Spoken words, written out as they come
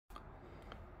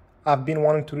I've been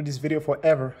wanting to do this video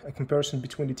forever, a comparison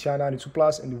between the TI 92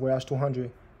 Plus and the Voyage 200.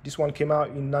 This one came out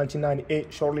in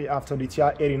 1998, shortly after the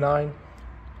TI 89,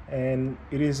 and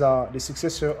it is the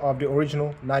successor of the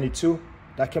original 92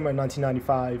 that came out in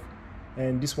 1995.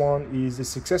 And this one is the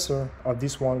successor of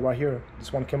this one right here.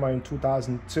 This one came out in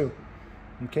 2002.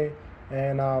 Okay,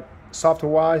 and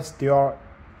software-wise, they are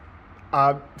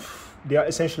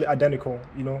essentially identical.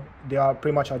 You know, they are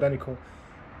pretty much identical.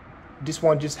 This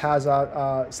one just has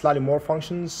slightly more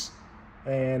functions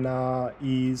and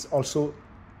is also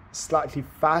slightly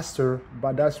faster,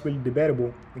 but that's really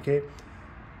debatable. Okay,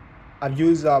 I've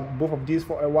used both of these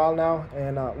for a while now,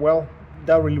 and well,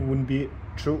 that really wouldn't be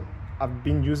true. I've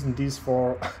been using these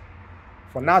for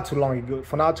not too long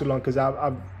because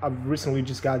I've recently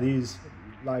just got these,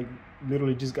 like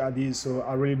literally just got these, so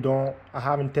I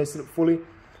haven't tested it fully,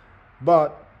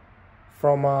 but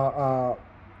from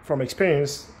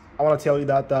experience, I want to tell you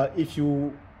that if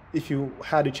you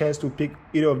had a chance to pick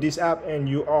either of these app and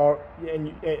you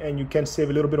can save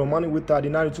a little bit of money with the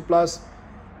 92 Plus,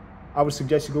 I would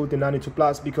suggest you go with the 92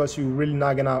 Plus, because you're really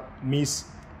not gonna miss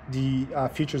the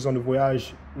features on the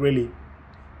Voyage. Really,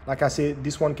 like I said,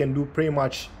 this one can do pretty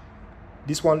much.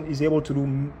 This one is able to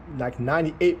do like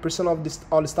 98% of this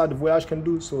all the stuff the Voyage can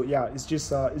do. So yeah, it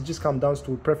just comes down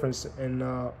to preference and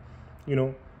you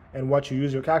know, and what you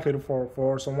use your calculator for.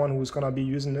 For someone who's gonna be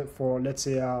using it for, let's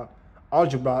say,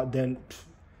 algebra, then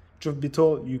truth be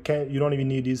told, you don't even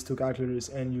need these two calculators,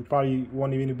 and you probably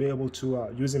won't even be able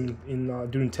to use them in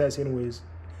during tests anyways.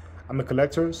 I'm a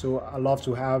collector, so I love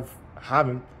to have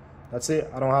them. That's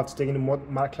it. I don't have to take any more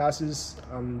math classes.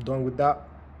 I'm done with that,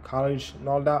 college and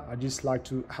all that. I just like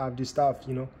to have this stuff,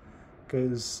 you know,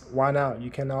 because why not?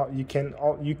 You can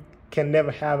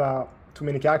never have too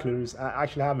many calculators. I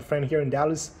actually have a friend here in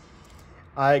Dallas.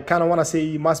 I kind of want to say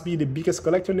he must be the biggest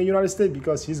collector in the United States,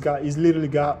 because he's literally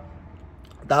got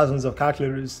thousands of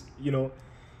calculators. You know,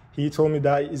 he told me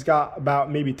that he's got about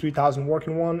maybe 3,000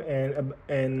 working one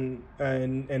and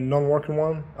non-working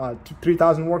one,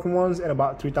 3,000 working ones and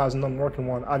about 3,000 non-working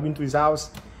one. I've been to his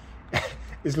house.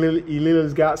 He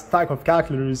literally's got stack of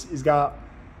calculators. He's got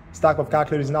stack of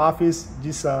calculators in the office,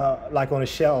 just like on a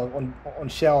shelf, on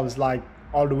shelves, like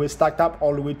all the way stacked up,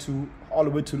 all the way to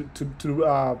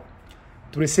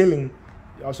the ceiling.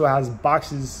 He also has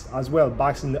boxes as well,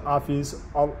 boxes in the office,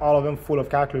 all of them full of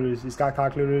calculators. He's got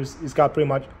calculators. He's got pretty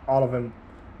much all of them,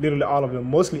 literally all of them.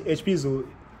 Mostly HPs, so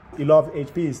he loves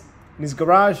HPs. In his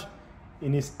garage,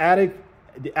 in his attic,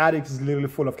 the attic is literally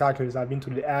full of calculators. I've been to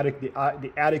the attic.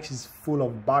 The attic is full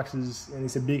of boxes, and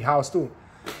it's a big house too.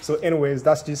 So anyways,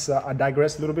 that's just, I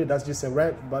digress a little bit. That's just a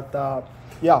rant, but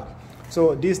yeah.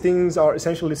 So these things are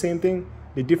essentially the same thing.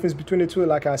 The difference between the two,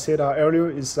 like I said earlier,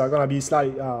 is gonna be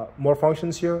slightly more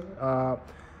functions here.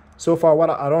 So far,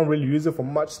 I don't really use it for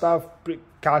much stuff,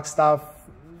 calc stuff,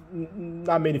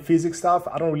 not many physics stuff.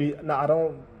 I don't do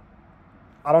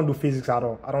physics at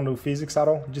all. I don't do physics at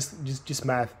all. Just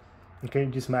math. Okay,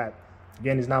 just math.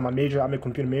 Again, it's not my major. I'm a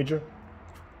computer major,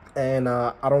 and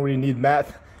I don't really need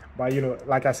math. But you know,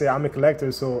 like I said, I'm a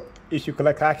collector. So if you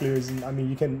collect calculators, I mean,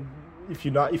 you can. If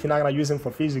you're not gonna use them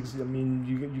for physics, I mean,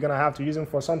 you're gonna have to use them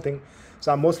for something.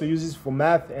 So I mostly use this for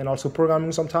math and also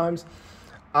programming sometimes.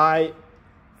 I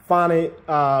find it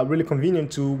really convenient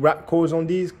to write codes on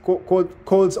these,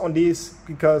 codes on these,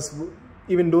 because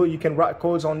even though you can write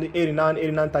codes on the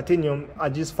 89 titanium, I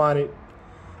just find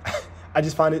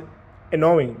it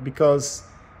annoying, because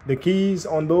the keys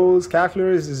on those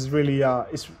calculators is really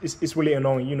it's really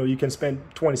annoying. You know, you can spend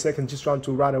 20 seconds just trying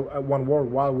to write one word,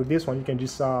 while with this one you can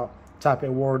just type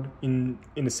a word in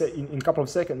a couple of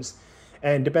seconds.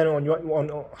 And depending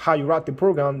on how you write the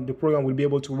program will be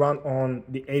able to run on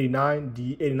the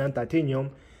 89 titanium,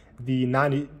 the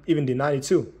 90, even the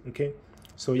 92. Okay,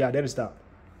 so yeah, that is that.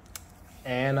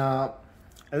 And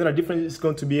another difference is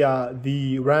going to be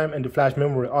the RAM and the flash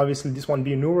memory. Obviously, this one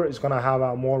being newer is going to have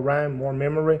more RAM, more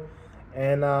memory,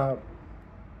 and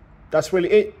that's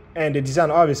really it. And the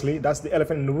design, obviously, that's the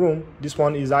elephant in the room. This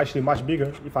one is actually much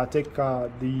bigger. If I take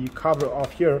the cover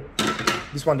off here,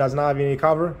 this one does not have any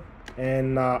cover.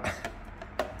 And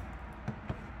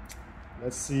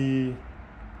let's see.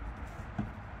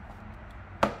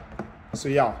 So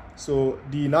yeah, so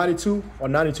the 92 or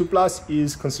 92 Plus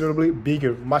is considerably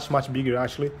bigger, much bigger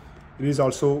actually. It is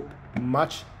also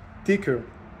much thicker.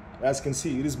 As you can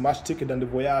see, it is much thicker than the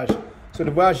Voyage. So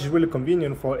the Voyage is really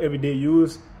convenient for everyday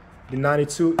use. The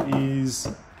 92 is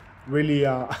really,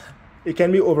 it can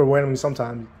be overwhelming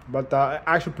sometimes, but I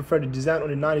actually prefer the design on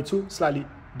the 92 slightly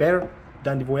better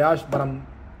than the Voyage, but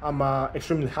I'm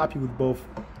extremely happy with both.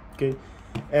 Okay,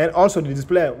 and also the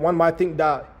display. One might think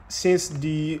that since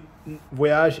the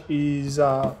Voyage is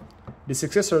the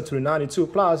successor to the 92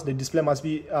 Plus, the display must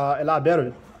be a lot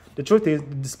better. The truth is,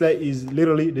 the display is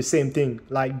literally the same thing,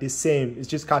 like the same. It's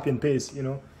just copy and paste, you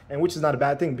know, and which is not a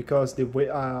bad thing because the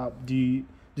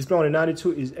display on the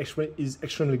 92 is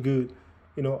extremely good.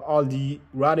 You know, all the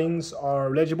writings are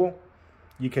legible.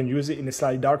 You can use it in a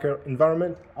slightly darker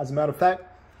environment. As a matter of fact,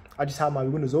 I just have my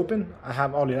windows open. I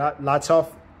have all the lights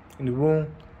off in the room,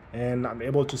 and I'm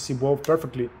able to see both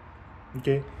perfectly.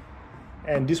 Okay,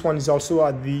 and this one is also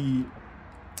the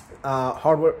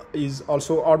hardware is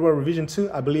also hardware revision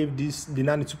 2. I believe the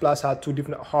 92 Plus had 2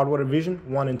 different hardware revision,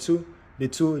 1 and 2. The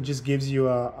 2 just gives you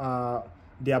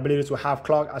the ability to have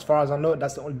clock. As far as I know,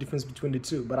 that's the only difference between the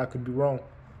 2, but I could be wrong.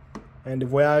 And the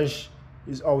Voyage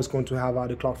is always going to have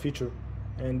the clock feature.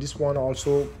 And this one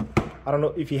also, I don't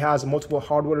know if it has multiple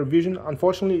hardware revision.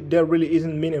 Unfortunately, there really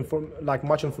isn't like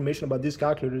much information about these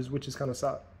calculators, which is kind of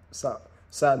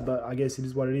sad, but I guess it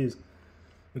is what it is.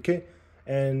 Okay,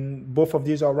 and both of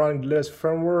these are running the latest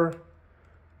firmware.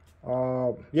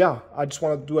 Yeah, I just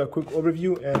want to do a quick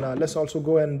overview, and let's also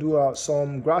go ahead and do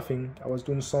some graphing. I was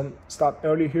doing some stuff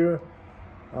earlier here.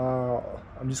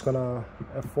 I'm just gonna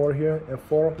F4 here,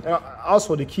 F4.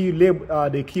 Also, the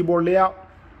keyboard layout.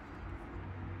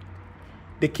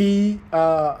 The key,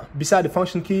 beside the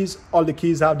function keys, all the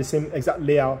keys have the same exact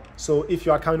layout. So if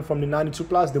you are coming from the 92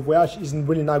 Plus, the Voyage isn't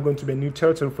really not going to be a new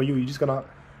territory for you. You're just gonna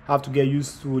have to get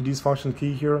used to this function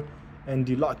key here and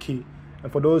the lock key.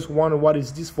 And for those who wonder what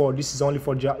is this for, this is only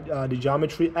for the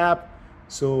geometry app.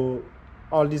 So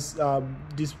all these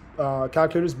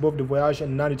calculators, both the Voyage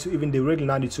and 92, even the regular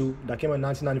 92 that came in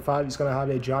 1995, is gonna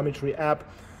have a geometry app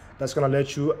that's gonna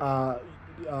let you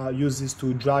use this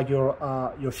to drag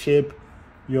your shape,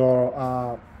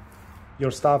 your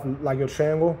stuff, like your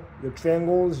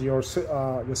triangles, your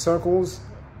circles.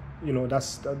 You know,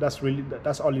 that's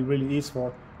all it really is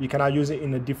for. You cannot use it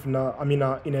in a different in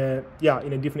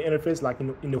a different interface, like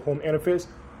in the home interface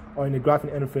or in the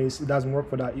graphing interface. It doesn't work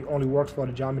for that. It only works for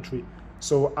the geometry.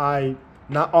 So I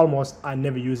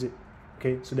never use it.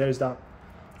 Okay, so there is that.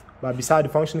 But beside the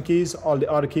function keys, all the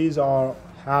other keys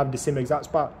have the same exact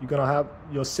spot. You're gonna have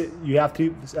you have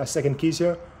 3 second keys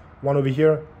here, one over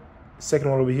here, second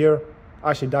one over here.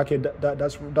 Actually,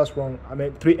 that's wrong. I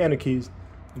meant 3 enter keys.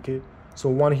 Okay, so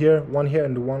one here,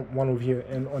 and the one over here.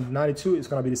 And on the 92, it's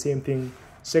gonna be the same thing.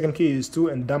 Second key is 2,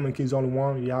 and diamond key is only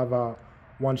 1. You have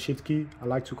 1 shift key. I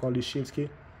like to call this shift key.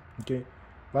 Okay,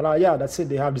 but yeah, that's it.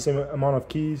 They have the same amount of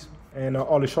keys, and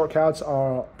all the shortcuts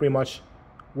are pretty much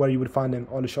where you would find them.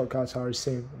 All the shortcuts are the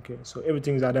same. Okay, so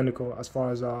everything is identical as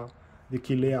far as the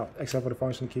key layout, except for the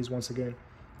function keys once again.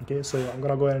 Okay, so I'm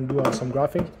gonna go ahead and do some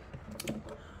graphing.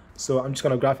 So I'm just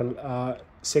gonna graph a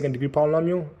second degree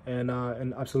polynomial and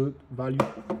an absolute value.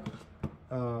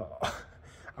 I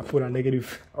put a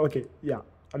negative. Okay, yeah,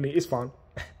 I mean it's fine.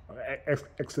 X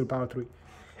to the power 3.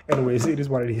 Anyways, it is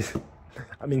what it is.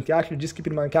 I mean, just keep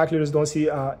in mind, calculators don't see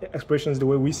expressions the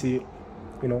way we see it.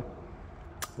 You know,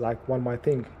 like one might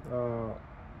think.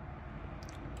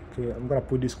 Okay, I'm gonna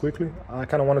put this quickly. I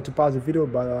kind of wanted to pause the video,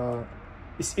 but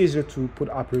it's easier to put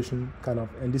operation kind of.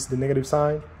 And this is the negative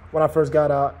sign. When I first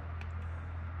got a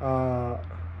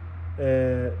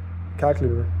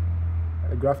calculator,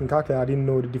 a graphing calculator, I didn't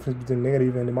know the difference between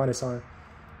negative and the minus sign.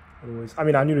 Anyways, I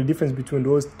mean, I knew the difference between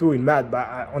those two in math, but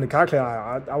on the calculator,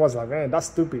 I was like, man, that's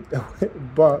stupid.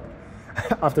 But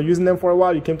after using them for a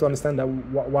while, you came to understand that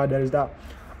why there is that.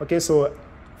 Okay, so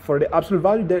for the absolute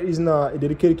value, there isn't a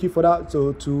dedicated key for that.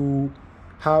 So to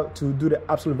do the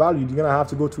absolute value, you're gonna have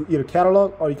to go to either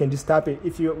catalog, or you can just type it.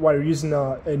 If you were using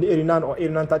an 89 or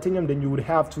 89 titanium, then you would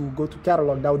have to go to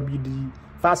catalog. That would be the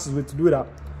fastest way to do that.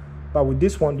 But with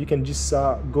this one, you can just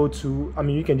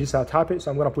you can just type it. So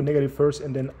I'm gonna put negative first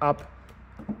and then up.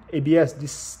 ABS,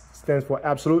 this stands for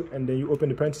absolute, and then you open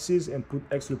the parentheses and put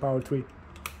x to the power 3.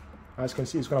 As you can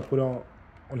see, it's gonna put on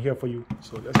here for you.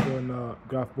 So let's go and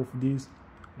graph both of these.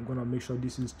 I'm gonna make sure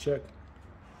this is checked.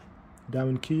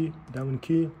 Diamond key.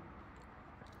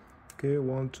 Okay,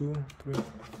 1, 2, 3.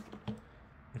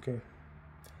 Okay.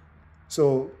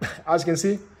 So as you can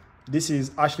see, this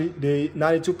is actually the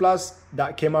 92 Plus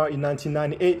that came out in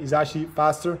 1998 is actually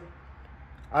faster,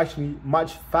 actually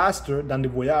much faster than the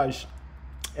Voyage.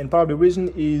 And part of the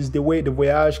reason is the way the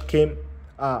Voyage came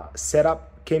set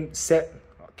up. Is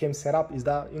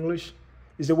that English?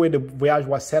 Is the way the Voyage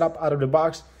was set up out of the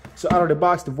box. So out of the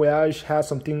box, the Voyage has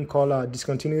something called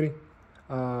discontinuity.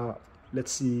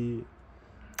 Let's see.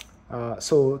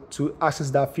 So to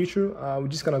access that feature, we're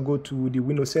just gonna go to the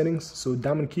window settings. So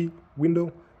diamond key,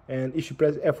 window, and if you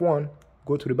press F1,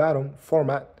 go to the bottom,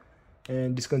 format,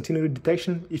 and discontinuity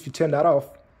detection. If you turn that off,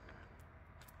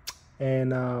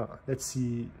 And let's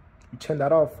see, we turn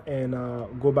that off and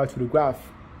go back to the graph.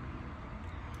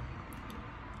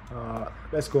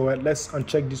 Let's go ahead, let's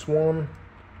uncheck this one,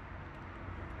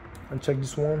 uncheck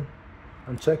this one,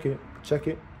 uncheck it, check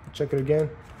it again.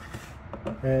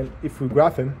 And if we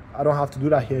graph him, I don't have to do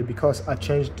that here because I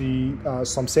changed the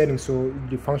some settings, so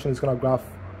the function is gonna graph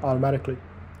automatically.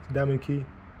 Diamond key,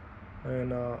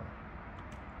 and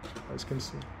as you can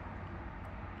see.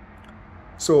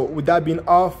 So with that being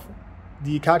off,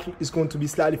 the calculator is going to be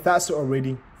slightly faster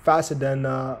already, faster than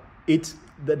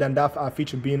that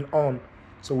feature being on.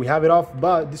 So we have it off,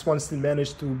 but this one still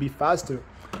managed to be faster.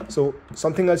 So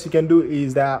something else you can do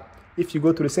is that if you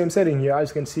go to the same setting here, as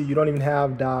you can see, you don't even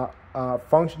have the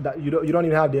function that you don't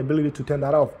even have the ability to turn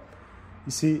that off.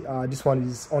 You see, this one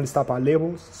is only stop at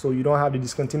labels, so you don't have the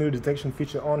discontinuity detection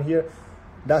feature on here.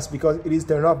 That's because it is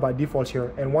turned off by default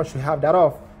here. And once you have that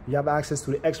off, you have access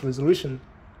to the X resolution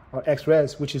or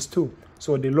X-res, which is 2.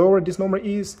 So the lower this number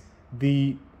is,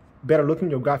 the better looking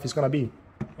your graph is gonna be.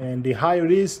 And the higher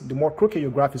it is, the more crooked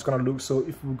your graph is gonna look. So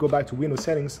if we go back to Windows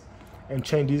settings and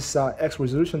change this X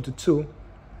resolution to 2,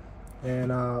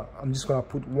 and I'm just gonna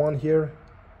put 1 here,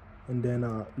 and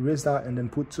then erase that, and then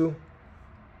put 2,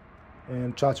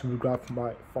 and try to regraph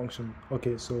my function.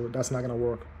 Okay, so that's not gonna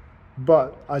work.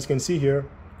 But as you can see here,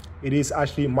 it is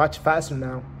actually much faster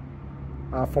now.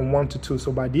 From 1 to 2.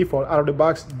 So by default, out of the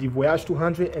box, the Voyage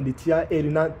 200 and the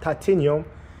TI-89 Titanium,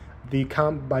 they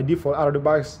come by default out of the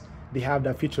box. They have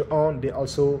that feature on. They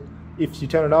also, if you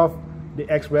turn it off, the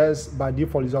X-res by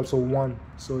default is also 1.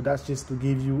 So that's just to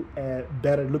give you a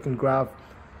better looking graph.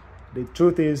 The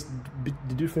truth is,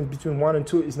 the difference between 1 and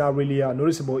 2 is not really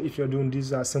noticeable if you're doing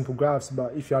these simple graphs.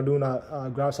 But if you're doing a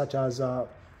graph such as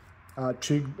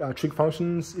trig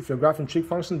functions, if you're graphing trig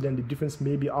functions, then the difference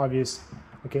may be obvious.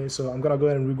 Okay, so I'm gonna go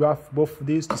ahead and regraph both of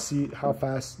these to see how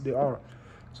fast they are.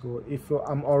 So if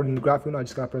I'm already in the graph window, I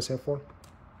just gotta press F4.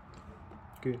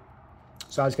 Okay,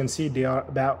 so as you can see, they are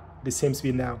about the same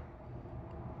speed now.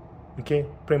 Okay,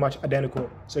 pretty much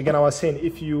identical. So again, I was saying,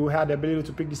 if you had the ability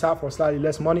to pick this out for slightly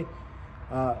less money,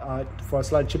 for a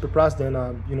slightly cheaper price, then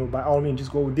you know, by all means,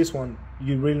 just go with this one.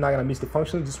 You're really not gonna miss the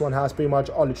functions. This one has pretty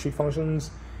much all the trig functions.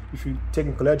 If you're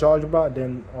taking collector algebra,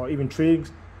 then or even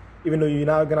trigs, even though you're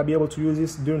not gonna be able to use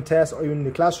this during tests or even in the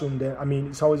classroom, then I mean,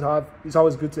 it's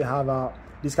always good to have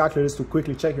these calculators to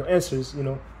quickly check your answers. You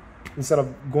know, instead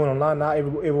of going online. Now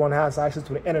everyone has access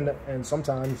to the internet, and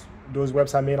sometimes those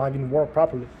websites may not even work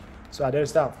properly. So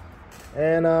there's that.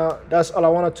 And that's all I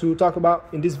wanted to talk about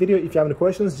in this video. If you have any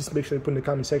questions, just make sure you put in the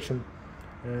comment section.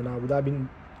 And with that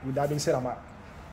being said, I'm out.